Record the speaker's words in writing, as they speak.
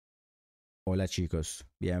Hola chicos,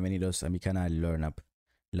 bienvenidos a mi canal LearnUp.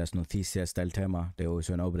 Las noticias del tema de hoy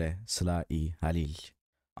son sobre Sila y Halil.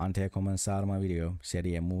 Antes de comenzar mi video,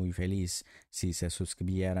 sería muy feliz si se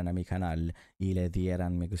suscribieran a mi canal y le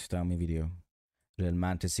dieran me gusta a mi video.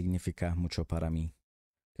 Realmente significa mucho para mí.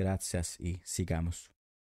 Gracias y sigamos.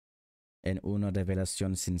 En una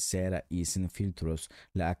revelación sincera y sin filtros,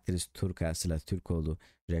 la actriz turca Sila Türkoğlu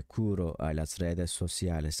recurrió a las redes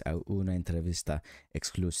sociales a una entrevista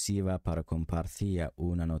exclusiva para compartir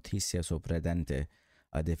una noticia sorprendente.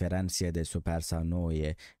 A diferencia de su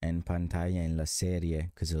personaje en pantalla en la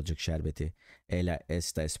serie Kızılcık Şerbeti, ella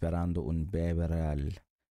está esperando un bebé real.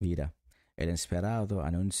 Vida. El inesperado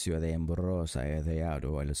anuncio de embarazo ha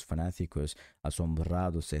dejado a los fanáticos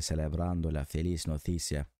asombrados y celebrando la feliz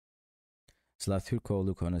noticia. Sila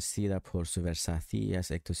Türkoğlu, conocida por sus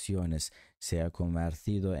versátiles actuaciones, se ha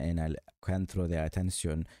convertido en el centro de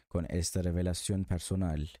atención con esta revelación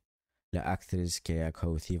personal. La actriz que ha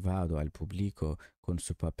cautivado al público con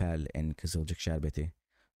su papel en Kızılcık Şerbeti,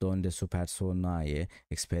 donde su personaje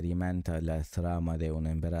experimenta la trama de un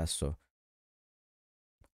embarazo,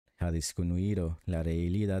 ha disminuido la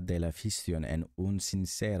realidad de la ficción en una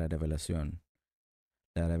sincera revelación.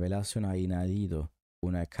 La revelación ha añadido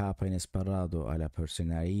una capa inesperada a la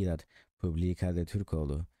personalidad pública de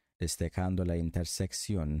Türkoğlu, destacando la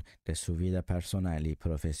intersección de su vida personal y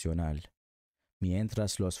profesional.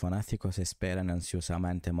 Mientras los fanáticos esperan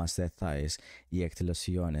ansiosamente más detalles y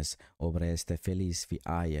explicaciones sobre este feliz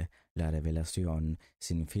viaje, la revelación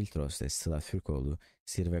sin filtros de Sila Türkoğlu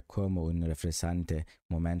sirve como un refrescante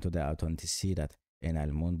momento de autenticidad en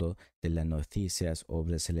el mundo de las noticias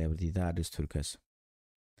sobre celebridades turcas.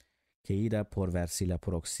 Queda por ver si la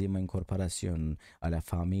próxima incorporación a la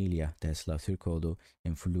familia de Sila Türkoğlu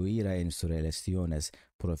influirá en sus relaciones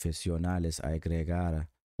profesionales a agregar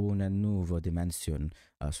una nueva dimensión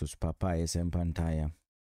a sus papeles en pantalla.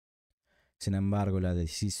 Sin embargo, la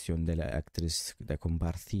decisión de la actriz de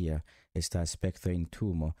compartir este aspecto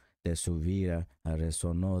íntimo de su vida ha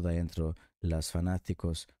resonado entre los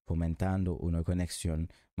fanáticos, fomentando una conexión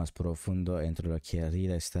más profunda entre la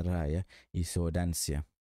querida estrella y su audiencia.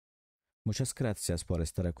 Muchas gracias por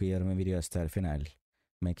estar aquí en mi video hasta el final.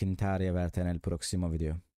 Me encantaría verte en el próximo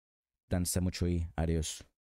video. Danza mucho y adiós.